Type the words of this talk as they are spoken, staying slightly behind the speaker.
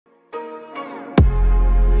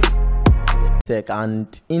Pbteck,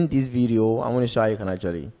 and in this video I'm going to show you can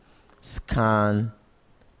actually scan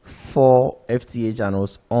 4 FTA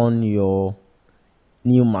channels on your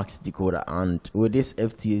Newmax decoder. And with this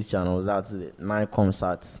FTA channels, that's the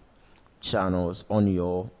NigComSat channels on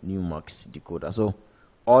your Newmax decoder. So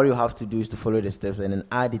all you have to do is to follow the steps and then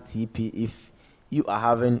add the TP. If you are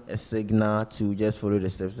having a signal, to just follow the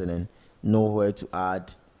steps and then know where to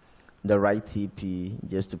add the right TP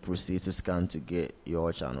just to proceed to scan to get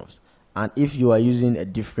your channels. And if you are using a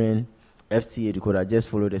different FTA decoder, just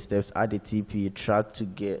follow the steps, add the TP, track to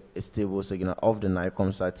get a stable signal of the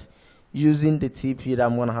NigComSat using the TP that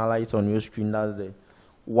I'm going to highlight on your screen. That's the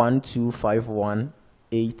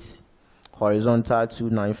 12518 horizontal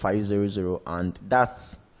 29500, and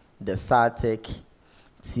that's the Pbteck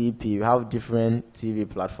TP. You have different TV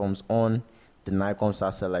platforms on the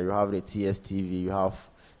NigComSat satellite. You have the TSTV, you have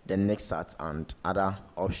the NigComSat and other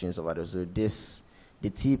options over there. So this the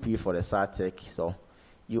TP for the Pbteck. So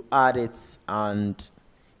you add it and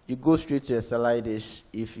you go straight to a satellite dish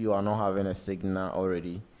if you are not having a signal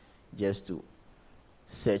already, just to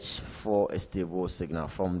search for a stable signal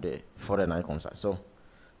for the NigComSat. So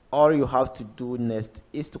all you have to do next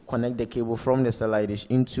is to connect the cable from the satellite dish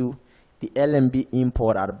into the LNB in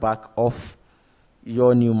port at the back of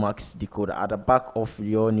your Newmax decoder. At the back of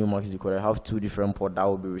your Newmax decoder, you have 2 different ports that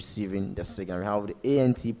will be receiving the signal. We have the E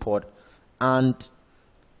and T port and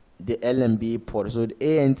the LNB port. So the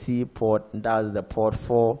E and T port, that's the port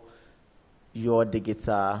for your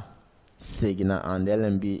digital signal, and the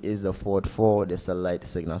LNB is the port for the satellite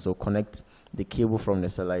signal. So connect the cable from the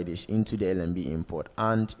satellite dish into the LNB in port,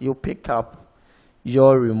 and you pick up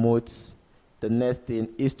your remote. The next thing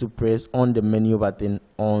is to press on the menu button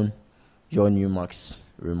on your Newmax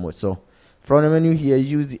remote. So from the menu here,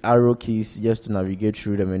 use the arrow keys just to navigate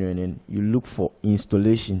through the menu, and then you look for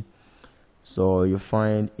installation. So you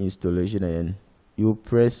find installation and then you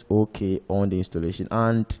press OK on the installation,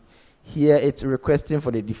 and here it's requesting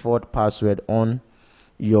for the default password on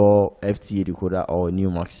your FTA decoder or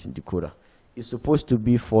Newmax decoder. It's supposed to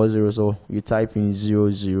be 40, so you type in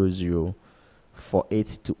 000 for it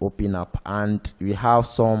to open up, and we have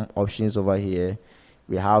some options over here.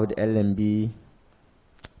 We have the LNB,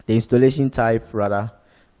 the installation type rather,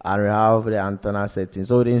 and we have the antenna settings.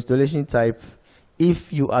 So the installation type,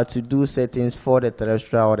 if you are to do settings for the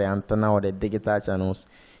terrestrial or the antenna or the digital channels,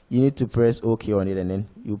 you need to press OK on it, and then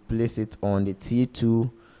you place it on the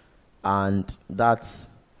T2, and that's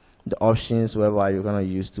the options whereby you're gonna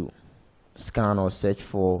use to scan or search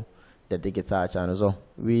for the digital channel. So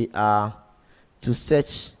we are to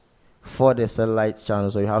search for the satellite channel,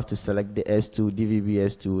 so you have to select the S2, DVB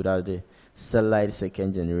S2, that's the satellite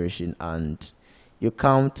 2nd generation, and you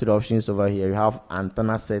come to the options over here. You have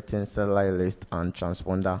antenna settings, satellite list, and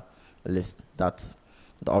transponder list. That's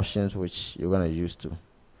the options which you're going to use to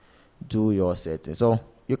do your settings. So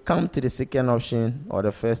you come to the second option, or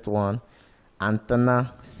the first one,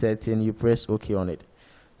 antenna setting. You press OK on it.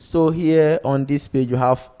 So here on this page, you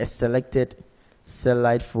have a selected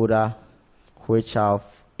satellite folder which have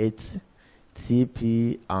its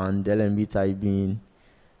TP and LNB type being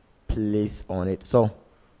placed on it. So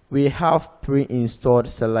we have pre-installed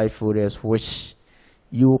satellite folders which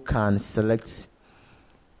you can select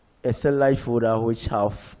a satellite folder which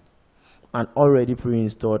have an already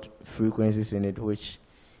pre-installed frequencies in it, which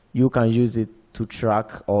you can use it to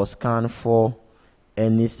track or scan for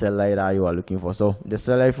any satellite that you are looking for. So the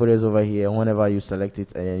satellite folder is over here. Whenever you select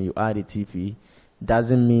it and then you add a TP,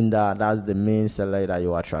 doesn't mean that that's the main satellite that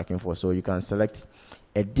you are tracking for. So you can select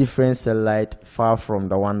a different satellite far from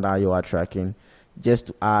the one that you are tracking, just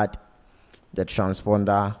to add the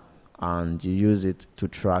transponder, and you use it to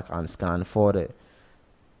track and scan for the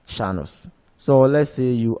channels. So let's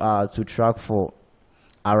say you are to track for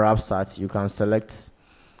Arabsat, you can select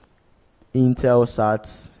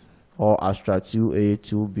Intelsat or Astra 2A,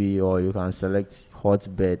 2B, or you can select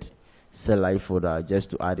Hotbird satellite folder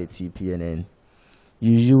just to add a TP, and then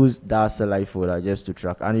you use that satellite folder just to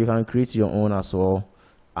track, and you can create your own as well,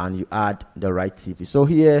 and you add the right TP. So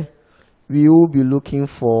here we will be looking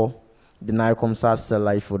for the NigComSat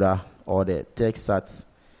satellite folder or the TurkSat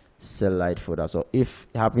satellite folder. So if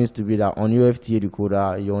it happens to be that on your FTA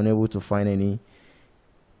decoder you're unable to find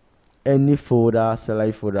any folder,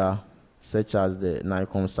 satellite folder, such as the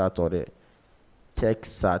NigComSat or the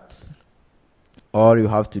TurkSat, all you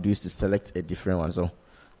have to do is to select a different one. So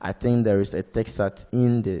I think there is a TurkSat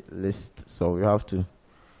in the list, so we have to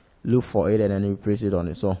look for it and then we place it on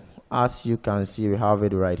it. So as you can see, we have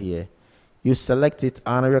it right here. You select it,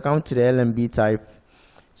 and we come to the LNB type.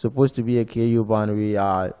 Supposed to be a KU band. We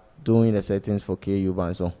are doing the settings for KU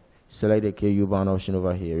band, so select the KU band option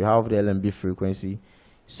over here. You have the LNB frequency.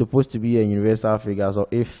 It's supposed to be a universal figure, so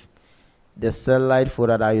if the satellite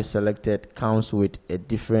folder that you selected comes with a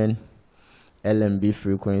different LNB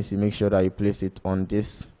frequency, make sure that you place it on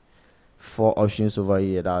this 4 options over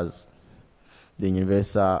here. That's the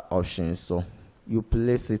universal options, so you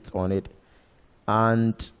place it on it.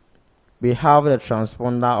 And we have the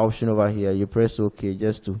transponder option over here. You press OK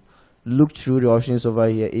just to look through the options over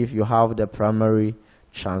here. If you have the primary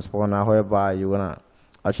transponder, whereby you're gonna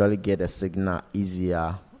actually get the signal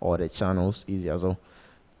easier or the channels easier. So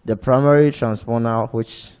the primary transponder,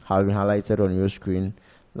 which have been highlighted on your screen,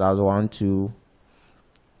 that's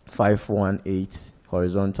 12518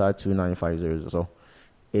 horizontal 29500. So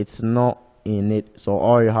it's not in it, so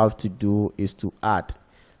all you have to do is to add.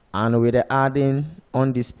 And with the adding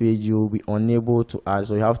on this page, you will be unable to add,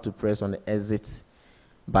 so you have to press on the exit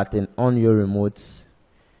button on your remote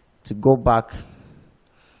to go back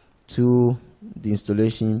to the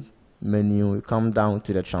installation menu. You come down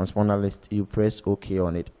to the transponder list, you press OK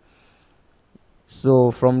on it.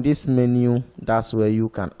 So from this menu, that's where you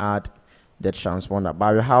can add the transponder,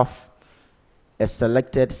 but we have a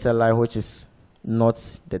selected satellite which is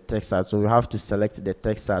not the TurkSat, so we have to select the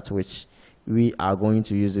TurkSat which we are going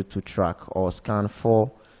to use it to track or scan for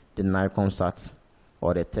the NigComSat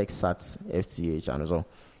or the TurkSat FTA channel. So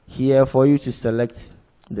here, for you to select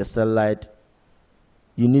the satellite,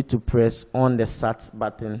 you need to press on the SAT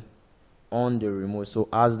button on the remote. So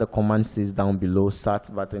as the command says down below,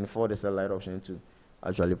 SAT button for the satellite option to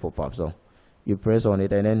actually pop up. So you press on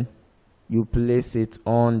it and then you place it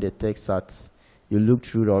on the TurkSat. You look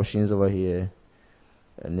through the options over here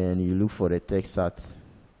and then you look for the TurkSat.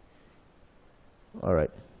 All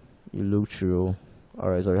right, you look through. All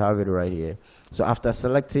right, so you have it right here. So after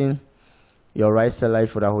selecting your right satellite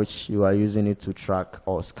for that which you are using it to track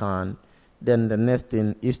or scan, then the next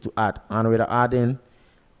thing is to add. And with the adding,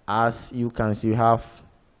 as you can see, you have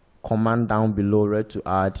command down below: red to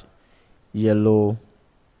add, yellow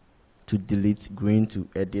to delete, green to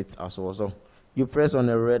edit as well. So you press on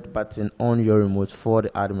the red button on your remote for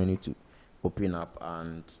the add menu to open up,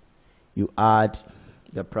 and you add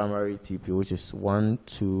the primary TP, which is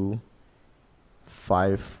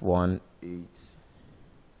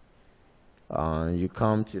 12518. You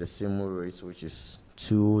come to the symbol race, which is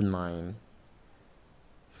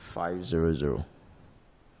 29500.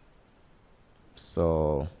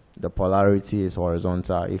 So the polarity is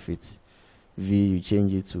horizontal. If it's V, you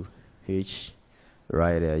change it to H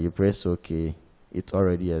right there. You press OK. It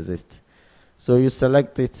already exists. So you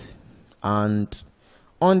select it, and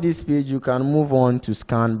on this page you can move on to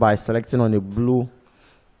scan by selecting on the blue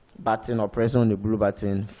button or pressing on the blue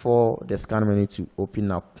button for the scan menu to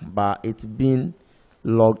open up, but it's been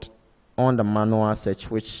logged on the manual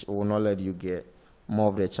search, which will not let you get more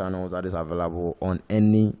of the channels that is available on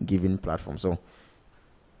any given platform. So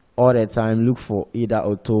all the time look for either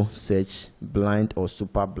auto search, blind or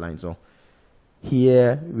super blind. So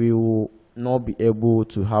here we will not be able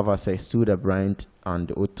to have access to the blind and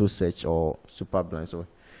the auto search or super blind. So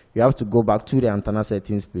you have to go back to the antenna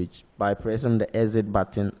settings page by pressing the exit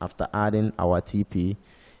button. After adding our TP,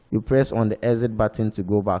 you press on the exit button to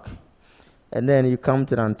go back, and then you come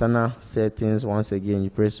to the antenna settings. Once again, you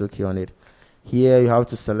press OK on it. Here you have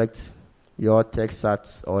to select your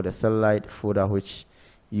TurkSat or the satellite folder which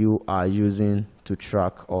you are using to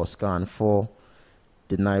track or scan for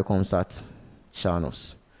the NigComSat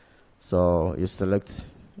channels. So you select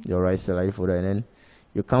your right satellite folder and then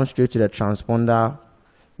you come straight to the transponder.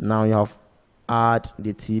 Now you have add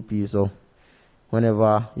the TP, so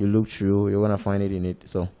whenever you look through, you're gonna find it in it.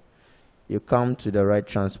 So you come to the right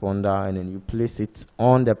transponder and then you place it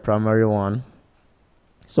on the primary one.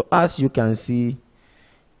 So as you can see,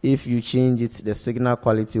 if you change it, the signal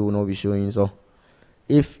quality will not be showing. So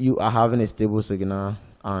if you are having a stable signal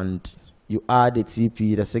and you add a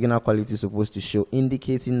TP, the signal quality is supposed to show,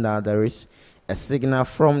 indicating that there is a signal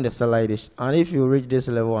from the satellite dish. And if you reach this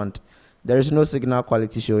level and there is no signal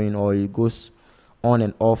quality showing, or it goes on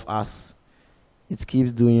and off as it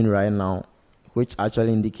keeps doing right now, which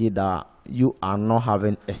actually indicate that you are not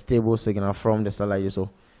having a stable signal from the satellite dish. So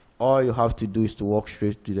all you have to do is to walk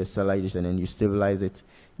straight to the satellite dish and then you stabilize it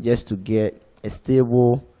just to get a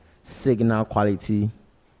stable signal quality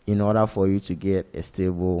in order for you to get a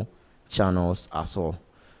stable channels as well.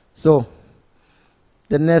 So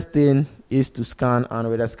the next thing is to scan, and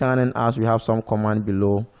with the scanning, as we have some command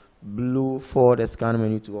below, blue for the scan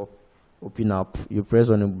menu to open up, you press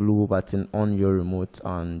on the blue button on your remote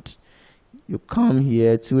and you come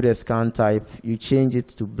here to the scan type, you change it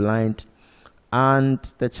to blind,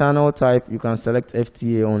 and the channel type you can select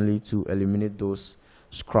FTA only to eliminate those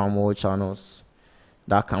scramble channels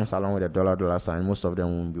that comes along with the dollar sign. Most of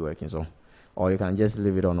them won't be working, so or you can just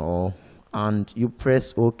leave it on all and you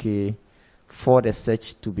press OK for the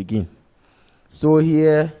search to begin. So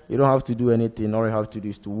here you don't have to do anything. All you have to do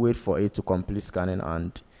is to wait for it to complete scanning,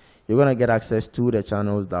 and you're gonna get access to the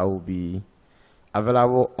channels that will be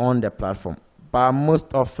available on the platform. But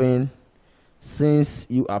most often, since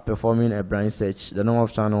you are performing a blind search, the number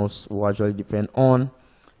of channels will actually depend on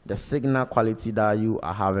the signal quality that you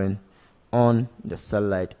are having on the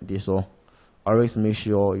satellite dish. So always make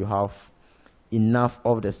sure you have enough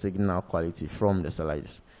of the signal quality from the satellite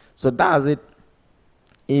dish. So that's it.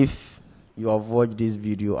 If you have watched this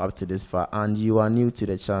video up to this far and you are new to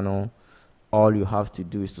the channel, all you have to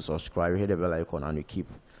do is to subscribe, hit the bell icon, and you keep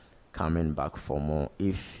coming back for more.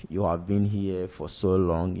 If you have been here for so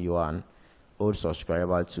long, you are an old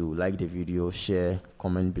subscriber, to like the video, share,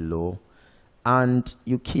 comment below, and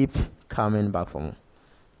you keep coming back for more.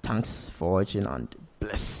 Thanks for watching and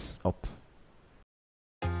bless up.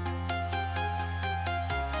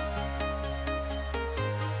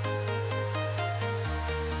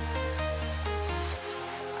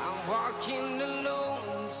 Walking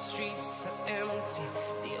alone, the streets are empty.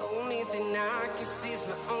 The only thing I can see is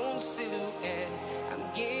my own silhouette. I'm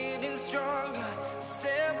getting stronger,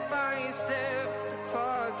 step by step. The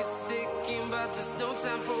clock is ticking, but there's no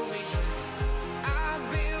time for regrets. I've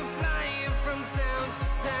been flying from town to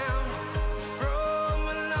town, from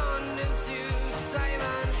London to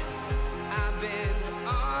Taiwan. I've been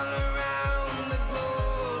all around the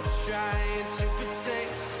globe, trying to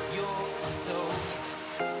protect your soul.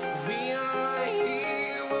 We are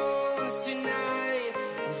heroes tonight.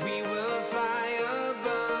 We will fly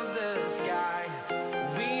above the sky.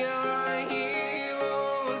 We are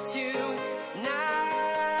heroes tonight.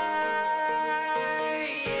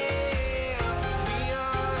 Yeah. We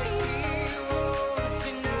are heroes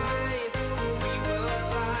tonight. We will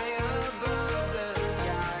fly above the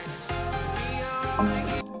sky. We are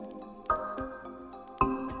heroes.